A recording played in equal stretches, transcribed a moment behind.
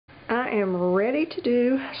I am ready to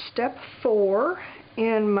do step 4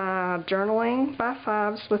 in my journaling by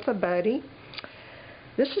 5s with a buddy.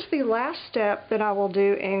 This is the last step that I will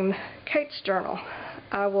do in Kate's journal.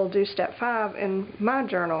 I will do step 5 in my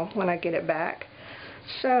journal when I get it back.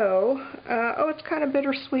 So, it's kind of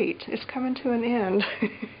bittersweet. It's coming to an end.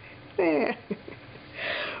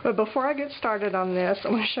 But before I get started on this, I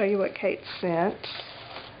want to show you what Kate sent.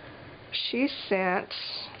 She sent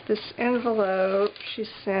this envelope. She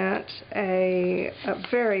sent a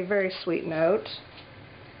very, very sweet note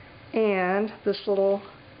and this little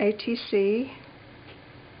ATC,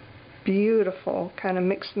 beautiful kind of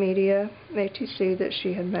mixed media ATC that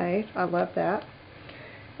she had made. I love that.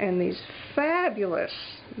 And these fabulous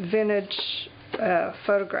vintage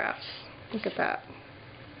photographs. Look at that.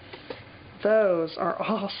 Those are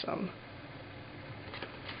awesome.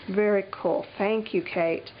 Very cool. Thank you,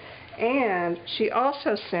 Kate. And she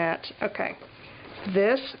also sent,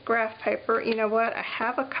 this graph paper. You know what? I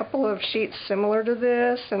have a couple of sheets similar to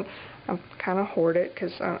this, and I'm kind of hoard it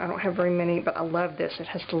because I don't have very many, but I love this. It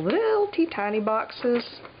has the little tiny boxes,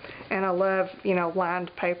 and I love,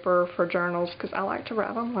 lined paper for journals because I like to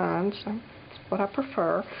write on lines, so that's what I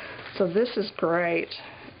prefer. So this is great,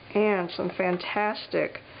 and some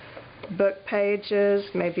fantastic book pages,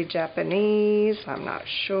 maybe Japanese, I'm not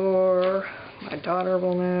sure. My daughter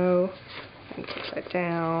will know. And upside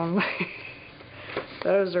down.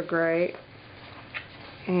 Those are great.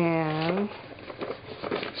 And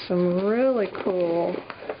some really cool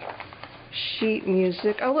sheet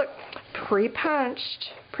music. Oh look,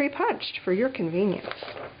 pre-punched for your convenience.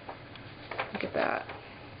 Look at that.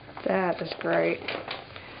 That is great.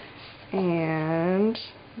 And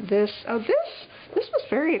this was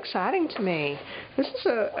very exciting to me. This is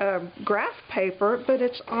a graph paper, but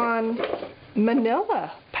it's on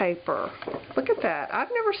manila paper. Look at that. I've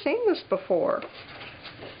never seen this before.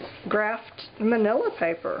 Graphed manila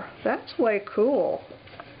paper. That's way cool.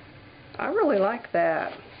 I really like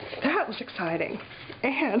that. That was exciting.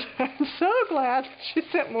 And I'm so glad she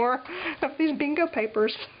sent more of these bingo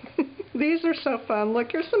papers. These are so fun.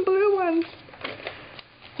 Look, here's some blue ones.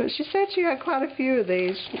 But she said she had quite a few of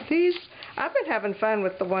these. I've been having fun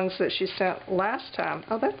with the ones that she sent last time.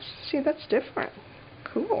 Oh, that's different.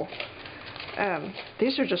 Cool.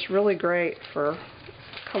 These are just really great for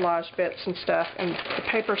collage bits and stuff. And the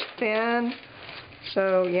paper's thin,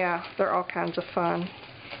 so yeah, they're all kinds of fun.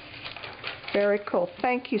 Very cool.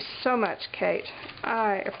 Thank you so much, Kate.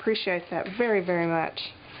 I appreciate that very, very much.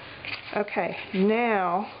 Okay,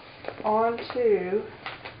 now on to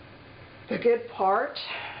the good part,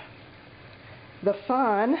 the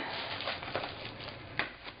fun.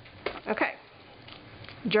 Okay,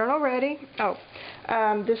 journal ready.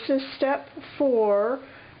 This is step 4,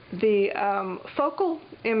 the focal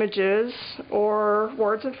images or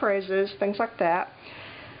words and phrases, things like that.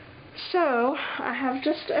 So I have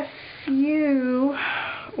just a few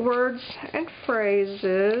words and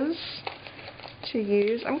phrases to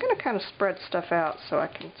use. I'm going to kind of spread stuff out so I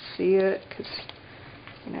can see it because,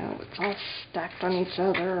 it's all stacked on each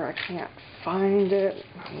other. I can't find it.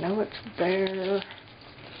 I know it's there.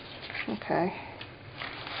 Okay.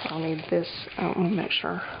 I'll need this. Let me make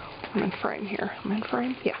sure I'm in frame here. I'm in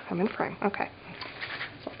frame? Yeah, I'm in frame. Okay.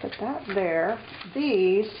 So I'll put that there.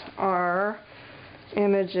 These are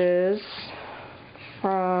images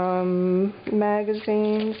from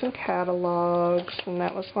magazines and catalogs, and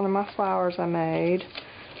that was one of my flowers I made.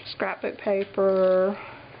 Scrapbook paper.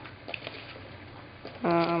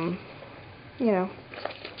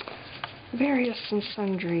 Various and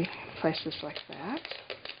sundry places like that.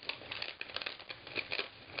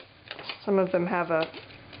 Some of them have a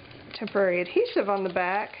temporary adhesive on the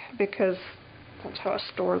back because that's how I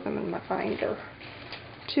store them in my binder.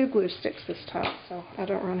 2 glue sticks this time, so I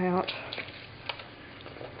don't run out.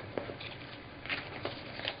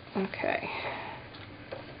 Okay.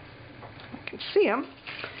 I can see them.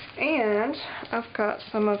 And I've got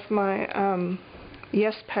some of my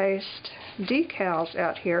Yes Paste decals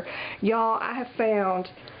out here. Y'all, I have found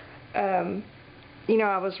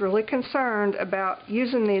I was really concerned about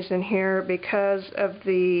using these in here because of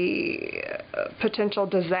the potential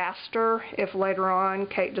disaster if later on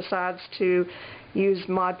Kate decides to use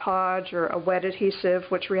Mod Podge or a wet adhesive,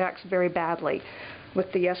 which reacts very badly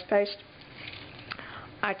with the Yes Paste.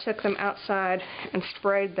 I took them outside and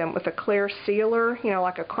sprayed them with a clear sealer,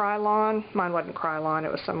 like a Krylon. Mine wasn't Krylon,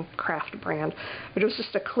 it was some craft brand. But it was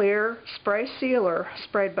just a clear spray sealer.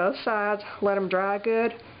 Sprayed both sides, let them dry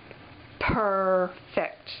good.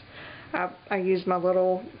 Perfect. I used my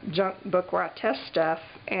little junk book where I test stuff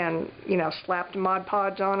and, slapped Mod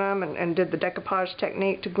Podge on them and did the decoupage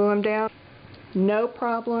technique to glue them down. No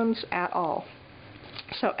problems at all.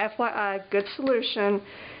 So FYI, good solution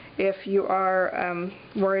if you are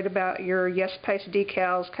worried about your Yes Paste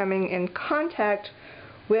decals coming in contact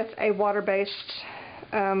with a water-based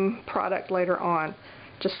product later on.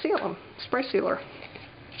 Just seal them, spray sealer.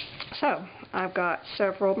 So I've got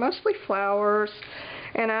several, mostly flowers,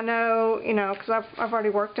 and I know, you know, because I've already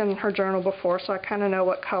worked in her journal before, so I kind of know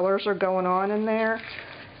what colors are going on in there.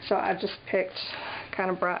 So I just picked kind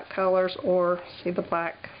of bright colors, or see the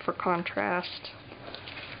black for contrast.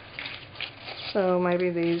 So maybe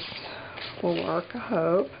these will work, I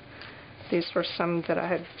hope. These were some that I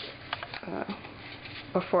had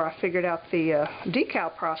before I figured out the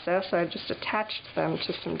decal process. I just attached them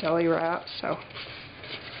to some deli wrap, so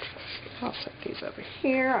I'll set these over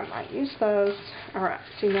here. I might use those. Alright,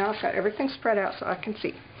 see, now I've got everything spread out so I can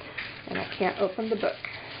see, and I can't open the book.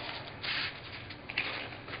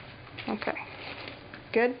 Okay,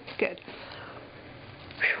 good, good.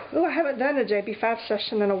 Oh, I haven't done a JB5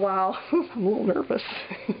 session in a while. I'm a little nervous.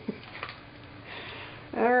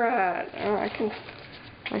 Alright, I can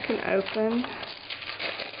open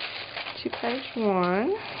to page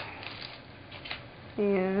 1,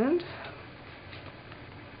 and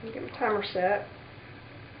get my timer set.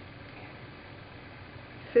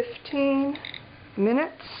 15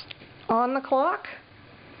 minutes on the clock.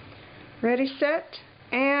 Ready, set,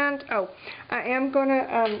 and oh, I am going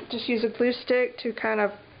to just use a glue stick to kind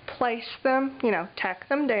of place them, you know, tack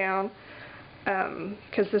them down,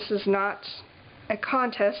 because this is not a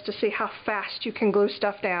contest to see how fast you can glue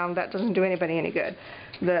stuff down. That doesn't do anybody any good.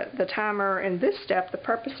 The timer in this step, the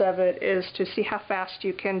purpose of it is to see how fast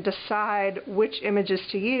you can decide which images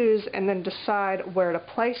to use and then decide where to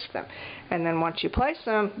place them. And then once you place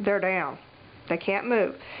them, they're down. They can't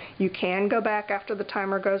move. You can go back after the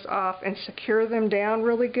timer goes off and secure them down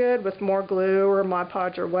really good with more glue or Mod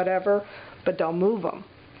Podge or whatever, but don't move them.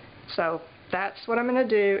 So that's what I'm going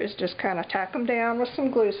to do, is just kind of tack them down with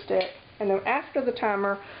some glue stick, and then after the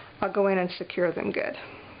timer, I'll go in and secure them good.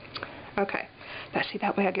 Okay, see,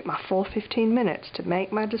 that way I get my full 15 minutes to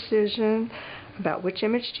make my decision about which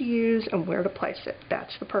image to use and where to place it.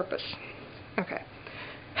 That's the purpose. Okay.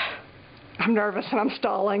 I'm nervous and I'm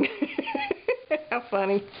stalling. How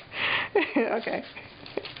funny. Okay.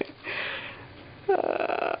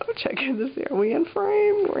 Checking this here. Are we in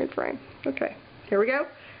frame? We're in frame. Okay. Here we go.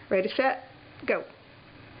 Ready, set, go.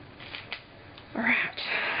 Alright.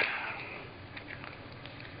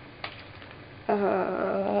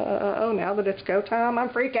 Oh, now that it's go time, I'm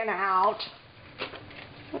freaking out.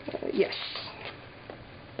 Yes.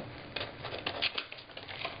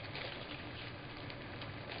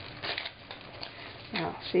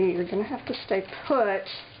 Now, see, you're going to have to stay put.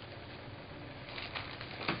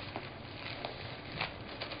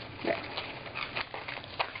 There.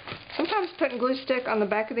 Sometimes putting glue stick on the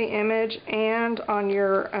back of the image and on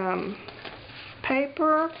your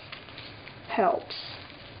paper helps.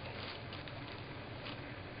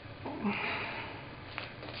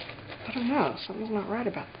 I don't know, something's not right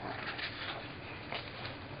about that.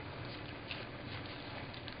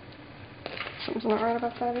 Something's not right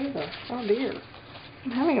about that either. Oh dear.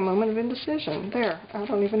 I'm having a moment of indecision. There. I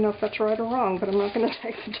don't even know if that's right or wrong, but I'm not going to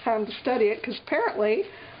take the time to study it because apparently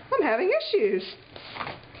I'm having issues.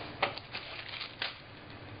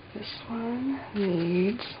 This one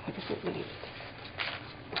needs, what does it need?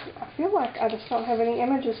 I feel like I just don't have any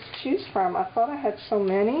images to choose from. I thought I had so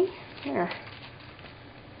many. Here.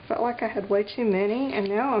 Felt like I had way too many, and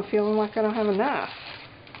now I'm feeling like I don't have enough.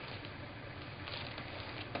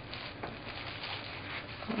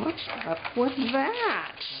 What's up with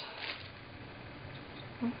that?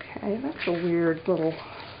 Okay, that's a weird little...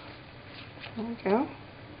 There we go.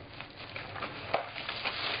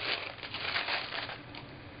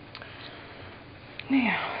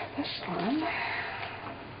 Now, this one...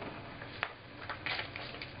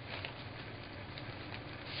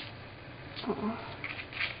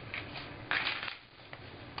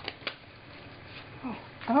 Oh,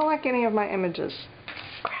 I don't like any of my images.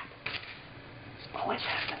 Crap. This always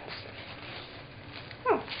happens.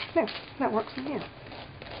 Oh, there. That works in here.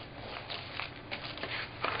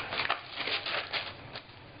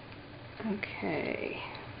 Okay.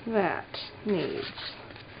 That needs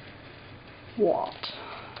what?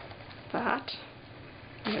 That.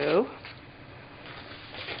 No.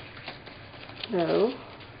 No.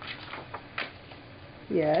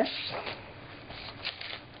 Yes.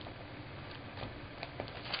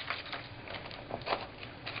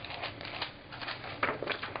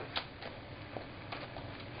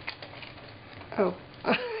 Oh.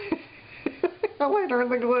 I laid her in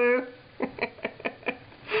the glue.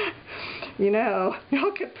 you know,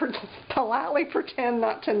 y'all could politely pretend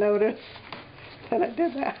not to notice that I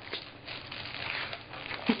did that.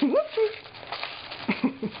 Whoopsie.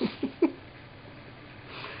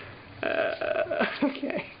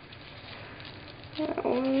 Okay. That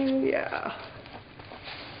one, yeah.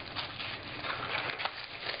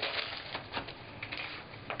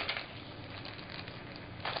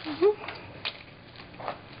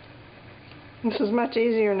 This is much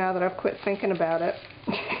easier now that I've quit thinking about it.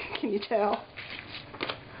 Can you tell?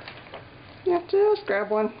 Yeah, just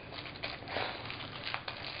grab one.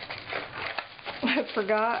 I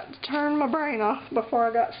forgot to turn my brain off before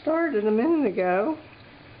I got started a minute ago.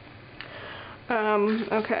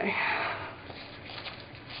 Okay.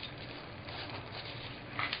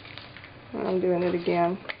 I'm doing it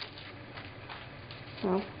again.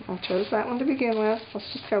 Well, I chose that one to begin with.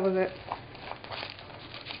 Let's just go with it.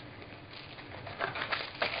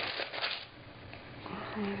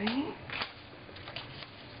 Alrighty.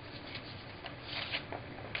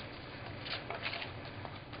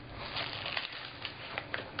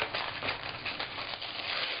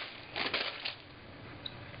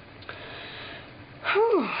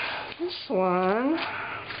 This one,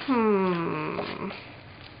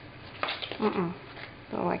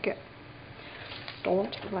 don't like it.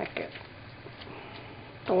 Don't like it.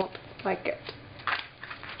 Don't like it.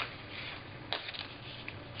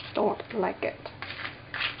 Don't like it.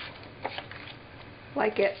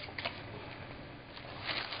 Like it.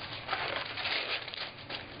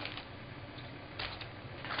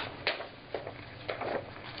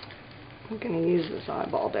 I'm going to use this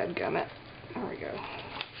eyeball dadgummit. There we go.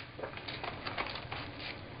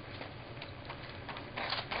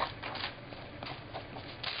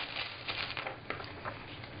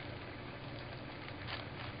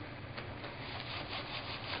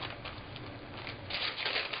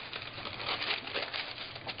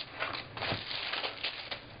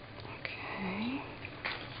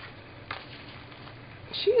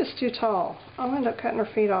 She is too tall. I'll end up cutting her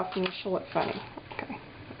feet off and she'll look funny. Okay.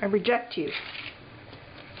 I reject you.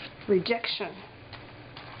 Rejection.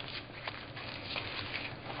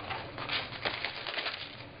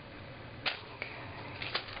 Okay.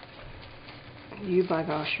 You, by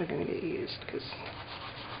gosh, are going to get used because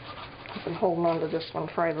I've been holding on to this one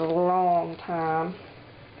for a long time.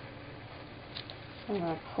 And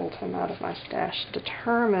I've pulled him out of my stash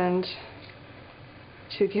determined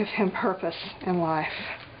to give him purpose in life.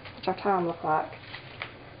 What's our time look like?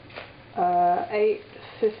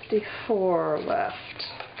 8:54 left.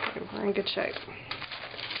 Okay, we're in good shape.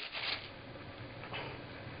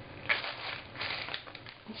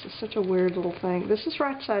 This is such a weird little thing. This is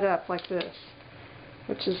right side up like this,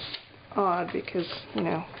 which is odd because, you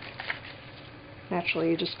know, naturally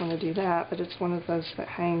you just want to do that, but it's one of those that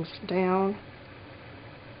hangs down.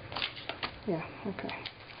 Yeah, okay.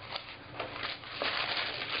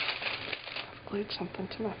 Glued something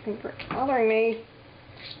to my finger. It's bothering me.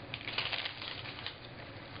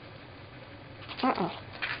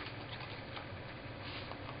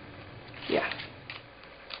 Yeah.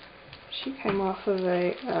 She came off of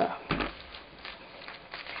a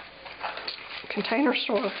Container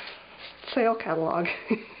Store sale catalog.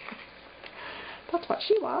 That's what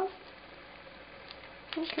she was.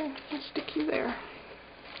 Okay, let's stick you there.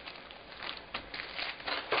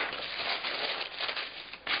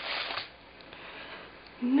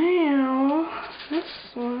 Now, this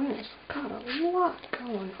one has got a lot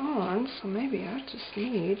going on, so maybe I just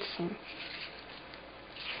need some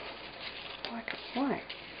black and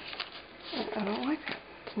white. I don't like it.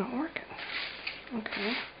 It's not working.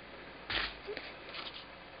 Okay.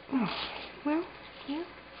 Oh, well, yeah.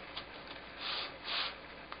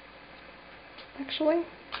 Actually,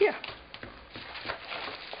 yeah.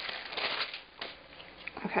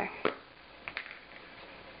 Okay.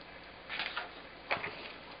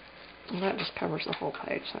 Well, that just covers the whole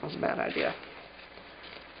page. That was a bad idea.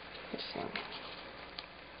 This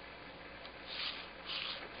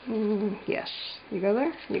one. Yes. You go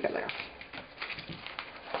there? You go there.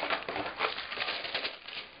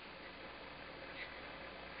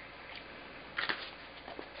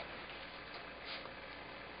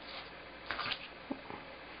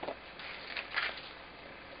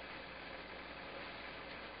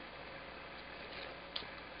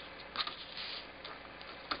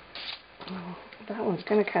 That one's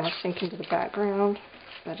going to kind of sink into the background,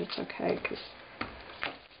 but it's okay because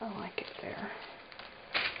I like it there.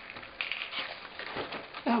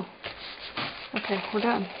 Oh, okay, we're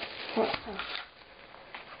done.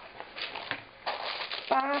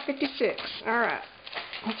 5:56. All right.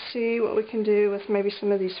 Let's see what we can do with maybe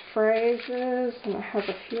some of these phrases, and I have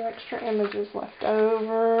a few extra images left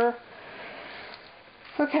over.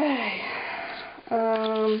 Okay.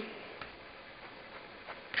 I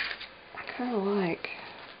kind of like,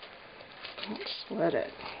 don't sweat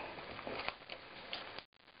it.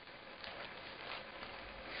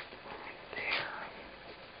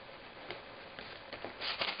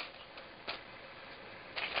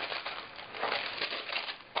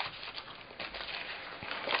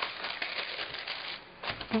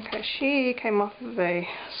 Okay, she came off of a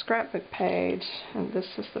scrapbook page, and this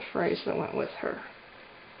is the phrase that went with her.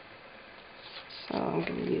 So I'm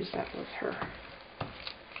going to use that with her.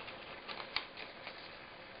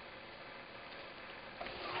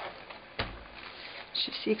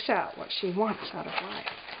 She seeks out what she wants out of life.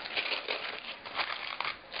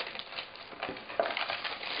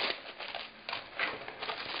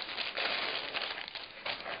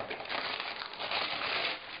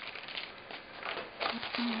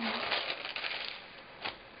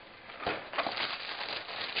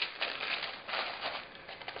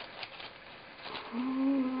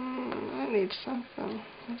 That needs something.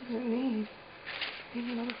 What does it need? Need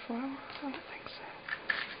another flower? I don't think so.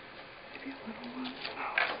 Maybe a little one.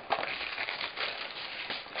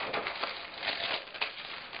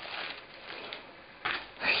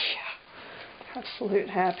 Yeah. Absolute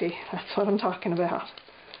happy. That's what I'm talking about.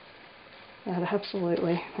 That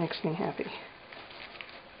absolutely makes me happy.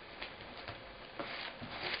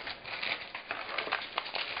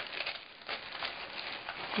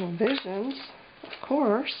 Well, visions, of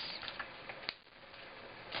course.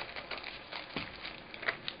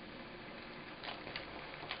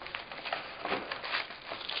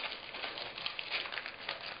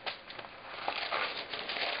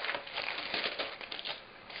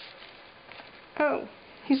 Oh,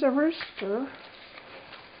 he's a rooster.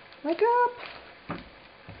 Wake up!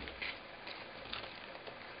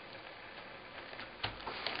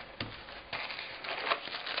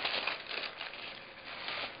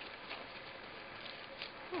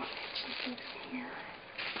 Oh, I need something in here.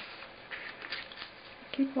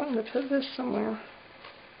 I keep wanting to put this somewhere.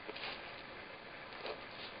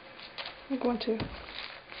 I'm going to. Just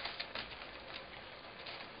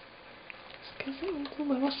because it needs a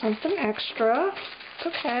little something extra.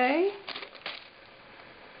 It's okay.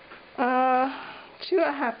 To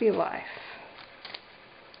a happy life.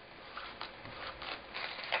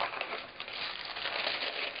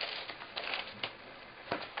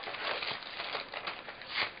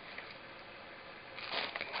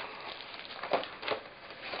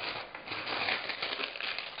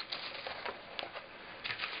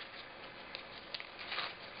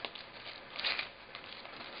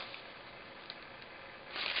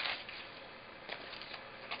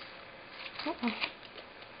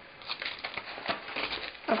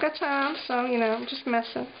 I've got time, so, you know, I'm just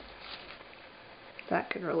messing. That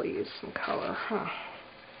could really use some color, huh?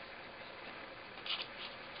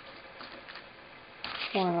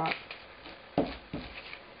 Why not?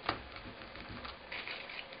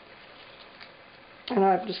 And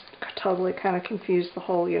I've just totally kind of confused the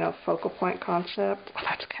whole, you know, focal point concept. Oh,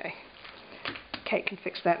 that's okay. Kate can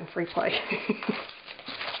fix that in free play.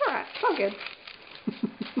 Alright, it's all good.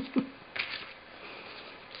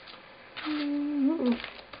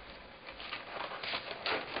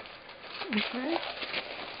 Okay.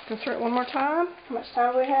 Go through it one more time. How much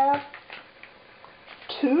time do we have?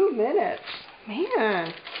 2 minutes.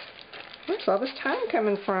 Man, where's all this time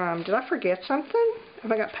coming from? Did I forget something?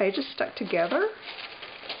 Have I got pages stuck together?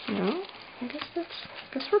 No. I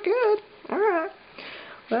guess we're good. Alright.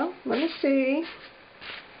 Well, let me see.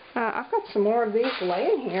 I've got some more of these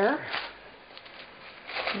laying here.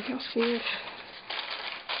 Maybe I'll see if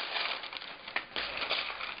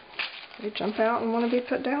they jump out and want to be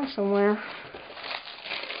put down somewhere.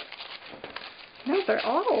 No,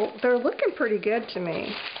 they're looking pretty good to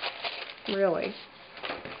me. Really.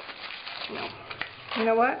 No. You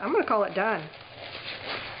know what? I'm going to call it done.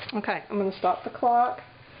 Okay, I'm going to stop the clock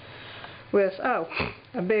with, a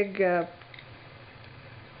big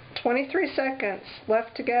 23 seconds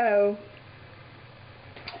left to go.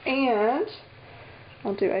 And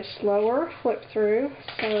I'll do a slower flip through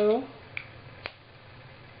so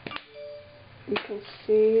you can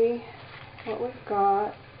see what we've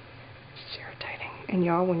got. It's irritating. And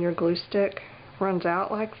y'all, when your glue stick runs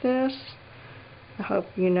out like this, I hope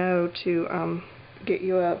you know to get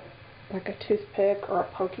you like a toothpick or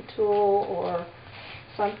a pokey tool or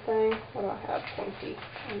something. What do I have? Pointy.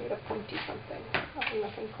 I need a pointy something. I have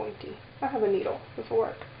nothing pointy. I have a needle. This will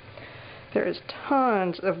work. There is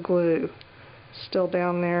tons of glue still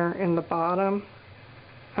down there in the bottom.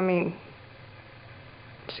 I mean,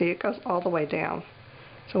 see, it goes all the way down.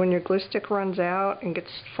 So when your glue stick runs out and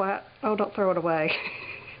gets flat, oh, don't throw it away.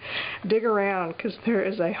 dig around because there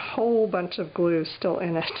is a whole bunch of glue still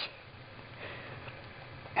in it.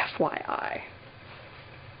 FYI.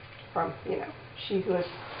 From, you know, she who is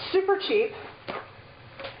super cheap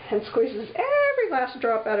and squeezes every last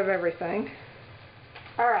drop out of everything.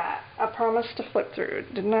 Alright, I promised to flip through,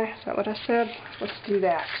 didn't I? Is that what I said? Let's do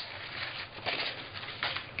that.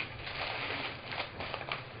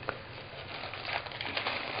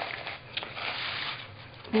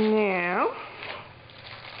 Now,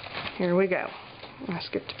 here we go. I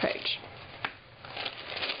skipped a page.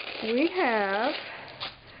 We have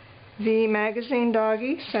the magazine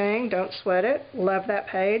doggy saying, "Don't sweat it." Love that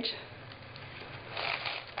page.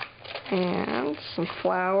 And some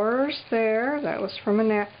flowers there. That was from a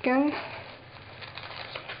napkin.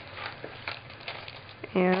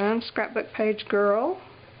 And scrapbook page girl.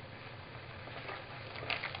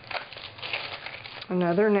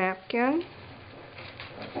 Another napkin.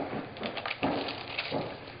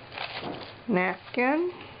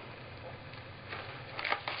 Napkin.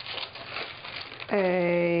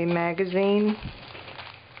 A magazine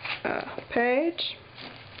page.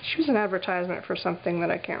 She was an advertisement for something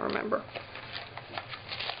that I can't remember.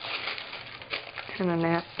 And a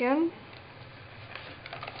napkin.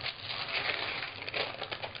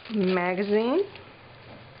 Magazine.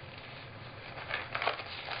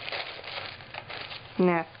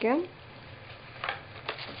 Napkin.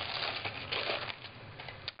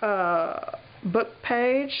 Book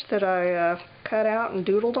page that I cut out and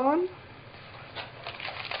doodled on.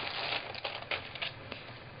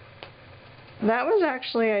 That was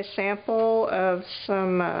actually a sample of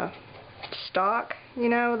some Stalk. You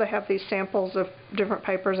know, they have these samples of different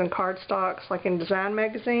papers and cardstocks, like in design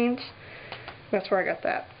magazines. That's where I got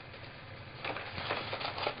that.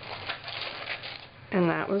 And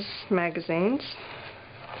that was magazines.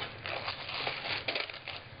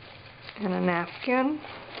 And a napkin.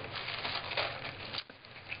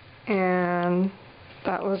 And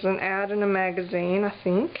that was an ad in a magazine, I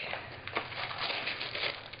think.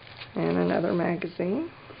 And another magazine.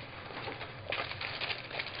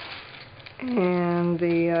 And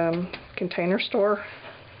the Container Store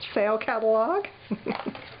sale catalog.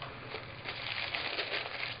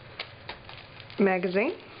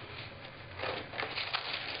 Magazine.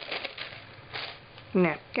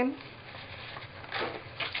 Napkin.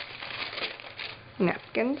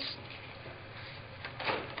 Napkins.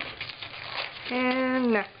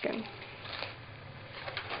 And napkin.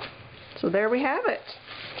 So there we have it.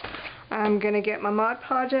 I'm going to get my Mod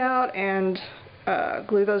Podge out and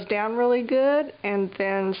glue those down really good, and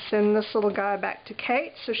then send this little guy back to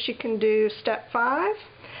Kate so she can do step 5.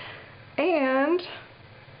 And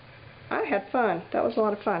I had fun. That was a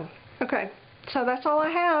lot of fun. Okay, so that's all I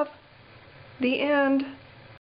have. The end.